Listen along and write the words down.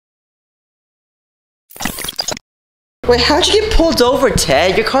Wait, how'd you get pulled over,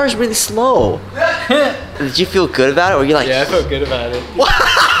 Ted? Your car is really slow. Did you feel good about it, or were you like... Yeah, I felt good about it. Why?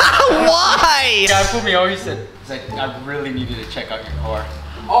 The guy pulled me over, he's like, I really needed to check out your car.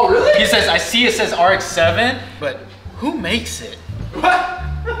 Oh, really? He says, I see it says RX-7, but who makes it? What?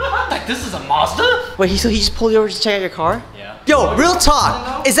 Like, this is a Mazda? Wait, so he just pulled you over to check out your car? Yeah. Yo, real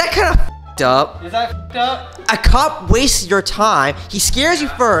talk. Is that kind of f***ed up? Is that f***ed up? A cop wastes your time. He scares you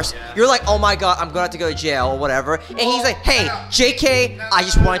first. You're like, oh my god, I'm gonna have to go to jail or whatever. And he's like, hey, JK, I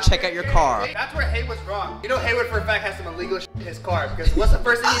just want to check out your car. That's where Haywood's wrong. You know Haywood for a fact has some illegal shit in his car. Because what's the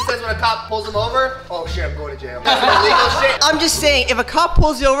first thing he says when a cop pulls him over? Oh shit, I'm going to jail. That's some illegal shit. I'm just saying, if a cop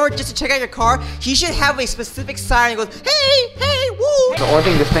pulls you over just to check out your car, he should have a specific sign that goes, hey, woo. The only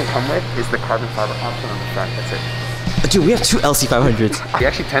thing this thing comes with is the carbon fiber option on the front. That's it. Dude, we have two LC500s. We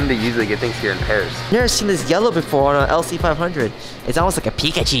actually tend to usually get things here in pairs. Never seen this yellow before on an LC500. It's almost like a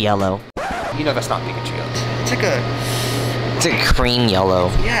Pikachu yellow. You know that's not Pikachu yellow. It's like a cream yellow.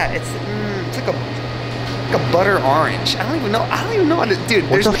 Yeah, it's like a butter orange. I don't even know how to, dude.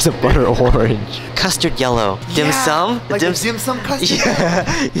 What the fuck is a butter orange? Custard yellow. Dim sum? Like the dim sum custard?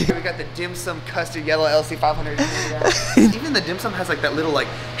 Yeah. We got the dim sum custard yellow LC500. Even the dim sum has like that little like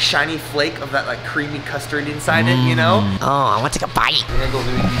shiny flake of that like creamy custard inside it, you know? Oh, I want to take a bite. We're gonna go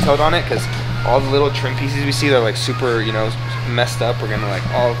really detailed on it because all the little trim pieces we see, they're like super, you know, messed up. We're gonna like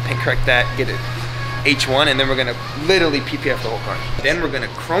all paint correct that, get it H1, and then we're gonna literally PPF the whole car. Then we're gonna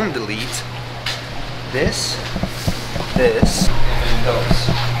chrome delete this, and then those.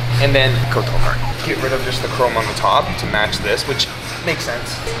 And then coat the whole car. Get rid of just the chrome on the top to match this, which makes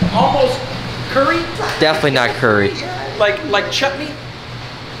sense. Almost curry? Definitely not curry. Like chutney?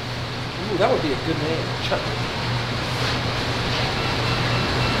 Ooh, that would be a good name, chutney.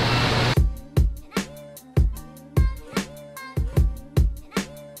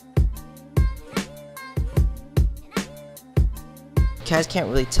 You guys can't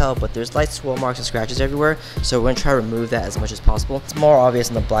really tell, but there's light swirl marks and scratches everywhere, so we're going to try to remove that as much as possible. It's more obvious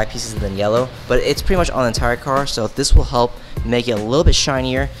in the black pieces than yellow, but it's pretty much on the entire car, so this will help make it a little bit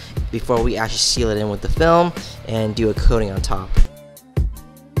shinier before we actually seal it in with the film and do a coating on top.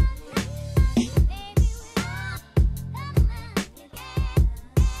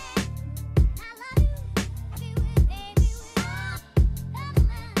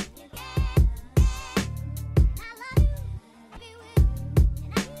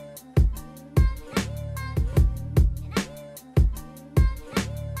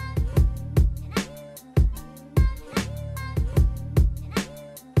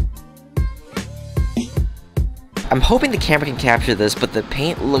 I'm hoping the camera can capture this, but the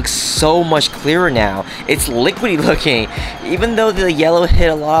paint looks so much clearer now. It's liquidy looking. Even though the yellow hit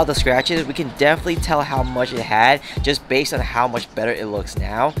a lot of the scratches, we can definitely tell how much it had just based on how much better it looks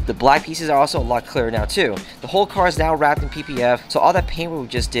now. The black pieces are also a lot clearer now too. The whole car is now wrapped in PPF, so all that paint we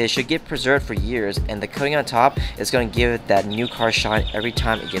just did should get preserved for years, and the coating on top is going to give it that new car shine every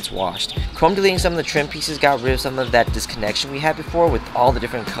time it gets washed. Chrome deleting some of the trim pieces got rid of some of that disconnection we had before with all the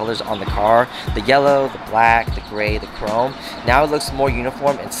different colors on the car. The yellow, the black, the gray, the chrome. Now it looks more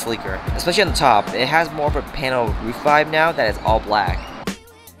uniform and sleeker, especially on the top. It has more of a panel roof vibe now that it's all black.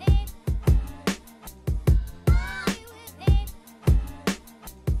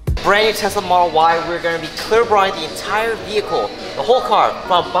 Brand new Tesla Model Y, we're going to be Clearbraing the entire vehicle, the whole car,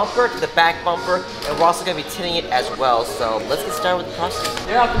 from bumper to the back bumper, and we're also going to be tinting it as well. So let's get started with the process.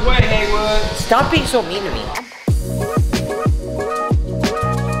 Get out the way, Haywood. Stop being so mean to me.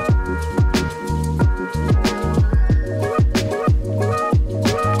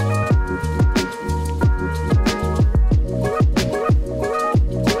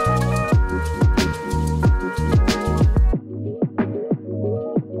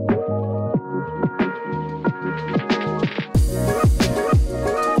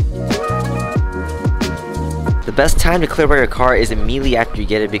 The best time to clear your car is immediately after you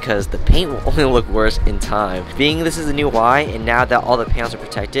get it because the paint will only look worse in time. Being this is a new Y and now that all the panels are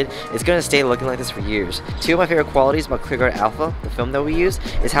protected, it's going to stay looking like this for years. Two of my favorite qualities about ClearGuard Alpha, the film that we use,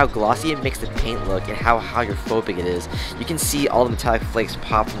 is how glossy it makes the paint look and how hydrophobic it is. You can see all the metallic flakes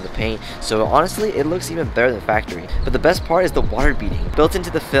pop from the paint, so honestly it looks even better than factory. But the best part is the water beading. Built into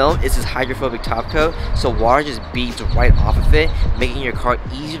the film is this hydrophobic top coat, so water just beads right off of it, making your car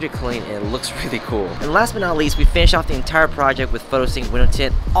easier to clean, and it looks really cool. And last but not least, we finished off the entire project with PhotoSync window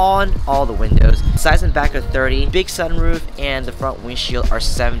tint on all the windows. Sides and back are 30, big sunroof, and the front windshield are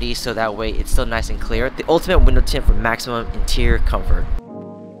 70, so that way it's still nice and clear. The ultimate window tint for maximum interior comfort.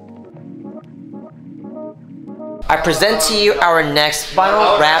 I present to you our next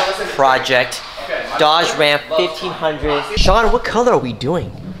final wrap project, Dodge Ram 1500. Sean, what color are we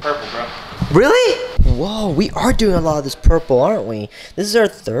doing? Purple, bro. Really? Whoa, we are doing a lot of this purple, aren't we? This is our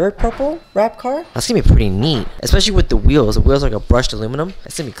third purple wrap car. That's gonna be pretty neat, especially with the wheels. The wheels are like a brushed aluminum.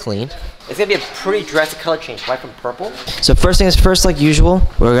 It's gonna be clean. It's gonna be a pretty drastic color change, right from purple. So first things first, like usual,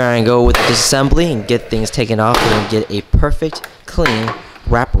 we're gonna go with the disassembly and get things taken off and get a perfect, clean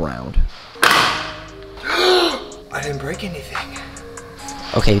wraparound. I didn't break anything.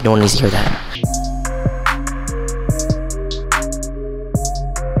 Okay, no one needs to hear that.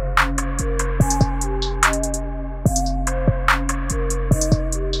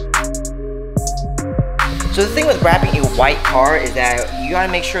 So the thing with wrapping a white car is that you gotta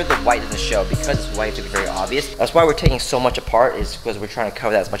make sure the white doesn't show. Because it's white, it's gonna be very obvious. That's why we're taking so much apart, is because we're trying to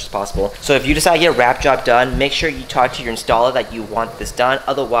cover that as much as possible. So if you decide to get a wrap job done, make sure you talk to your installer that you want this done.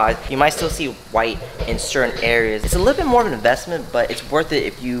 Otherwise, you might still see white in certain areas. It's a little bit more of an investment, but it's worth it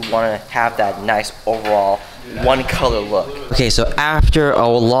if you wanna have that nice overall one color look. Okay, so after a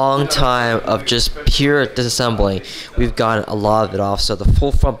long time of just pure disassembling, we've gotten a lot of it off. So the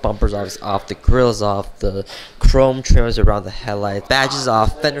full front bumper's off, the grill is off, the chrome trims around the headlights, badges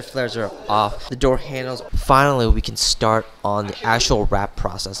off, fender flares are off, the door handles. Finally, we can start on the actual wrap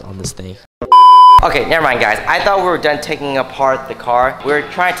process on this thing. Okay, never mind guys. I thought we were done taking apart the car. We're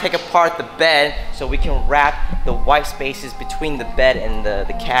trying to take apart the bed so we can wrap the white spaces between the bed and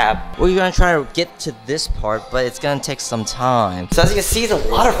the cab. We're gonna try to get to this part, but it's gonna take some time. So as you can see, it's a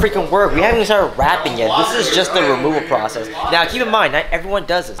lot of freaking work. We haven't even started wrapping yet. This is just the removal process. Now keep in mind, not everyone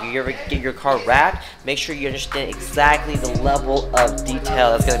does this. If you ever get your car wrapped, make sure you understand exactly the level of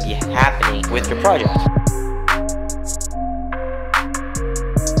detail that's gonna be happening with your project.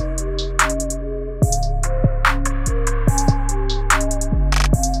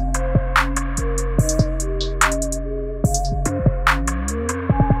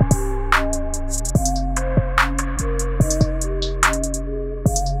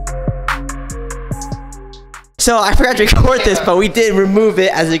 So I forgot to record this, but we did remove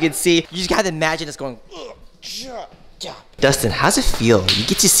it, as you can see. You just gotta imagine it's going. Dustin, how's it feel? You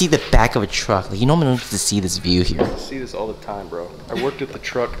get to see the back of a truck. Like, you normally don't get to see this view here. I see this all the time, bro. I worked at the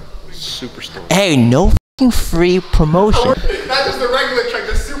truck superstore. Hey, no fucking free promotion. Not just the regular truck,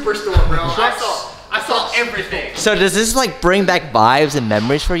 the superstore, bro. I saw everything. So does this like bring back vibes and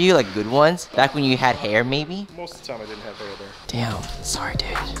memories for you, like good ones? Back when you had hair, maybe? Most of the time I didn't have hair there. Damn, sorry,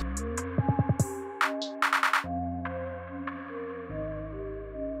 dude.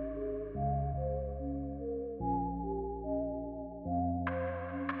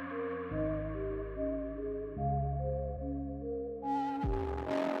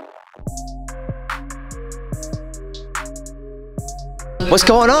 What's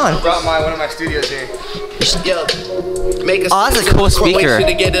going on? I brought one of my studios here. Oh, that's a cool speaker.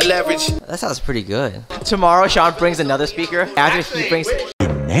 That sounds pretty good. Tomorrow, Sean brings another speaker. After he brings... The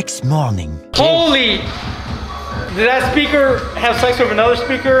next morning. Holy! Did that speaker have sex with another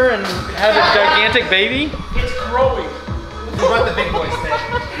speaker and have a gigantic baby? It's growing. We brought the big boys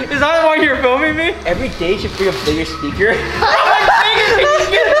today. Is that why you're filming me? Every day should bring a bigger speaker.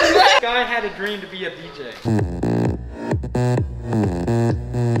 This guy had a dream to be a DJ.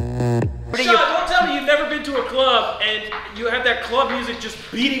 Sean, don't tell me you've never been to a club and you have that club music just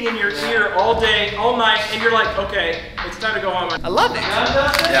beating in your ear all day, all night, and you're like, okay, it's time to go home. I love it.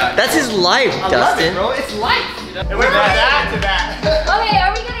 Yeah. That's his life, Dustin. Bro, it's life. And we're from that to that. Okay,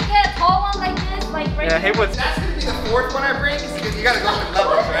 are we gonna get a tall one like this? Like right Yeah, here? HAYWOOD'S. That's gonna be the fourth one I bring, because you gotta go with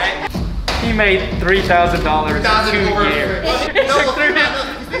levels, right? He made $3,000 in 2 years. No,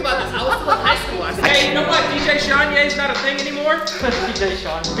 think about this. I was still in high school. Hey, you know why DJ Shanier is not a thing anymore? DJ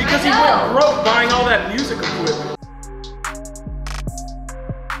Sean. Because he went broke buying all that music equipment.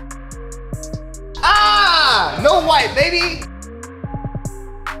 Ah! No white, baby!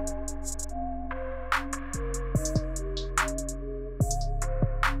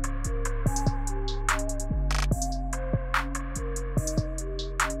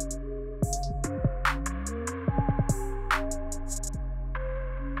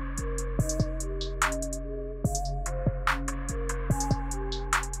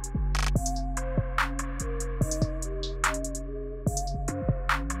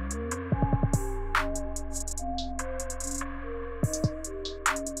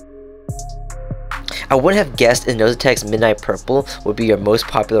 I wouldn't have guessed Inozetek's Midnight Purple would be your most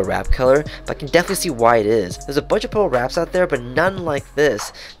popular wrap color, but I can definitely see why it is. There's a bunch of purple wraps out there, but none like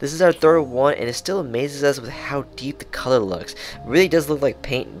this. This is our third one, and it still amazes us with how deep the color looks. It really does look like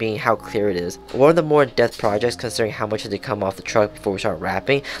paint, being how clear it is. One of the more in-depth projects, considering how much had to come off the truck before we start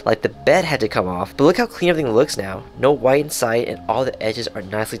wrapping. Like the bed had to come off, but look how clean everything looks now. No white in sight, and all the edges are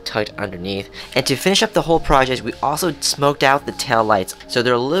nicely tucked underneath. And to finish up the whole project, we also smoked out the tail lights, so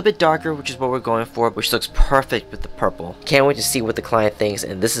they're a little bit darker, which is what we're going for. But which looks perfect with the purple. Can't wait to see what the client thinks,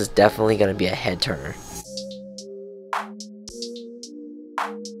 and this is definitely going to be a head turner.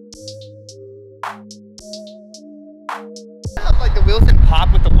 Like the wheels didn't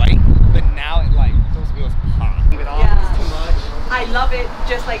pop with the white, but now it like those wheels pop. Yeah. Too much. I love it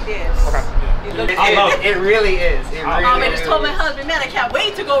just like this. Okay. It really is. I just told my husband, man, I can't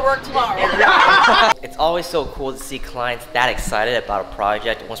wait to go work tomorrow. It's always so cool to see clients that excited about a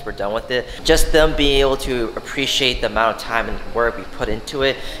project once we're done with it. Just them being able to appreciate the amount of time and work we put into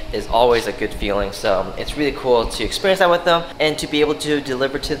it is always a good feeling. So it's really cool to experience that with them and to be able to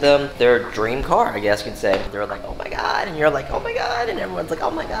deliver to them their dream car, I guess you can say. They're like, oh my God, and you're like, oh my God, and everyone's like,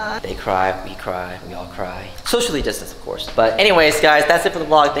 oh my God. They cry, we all cry. Socially distanced, of course. But anyways, guys, that's it for the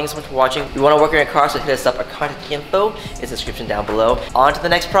vlog. Thanks so much for watching. If you want to work on your car, so hit us up. Our contact info is in the description down below. On to the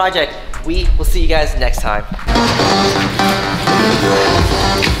next project. We will see you guys next time.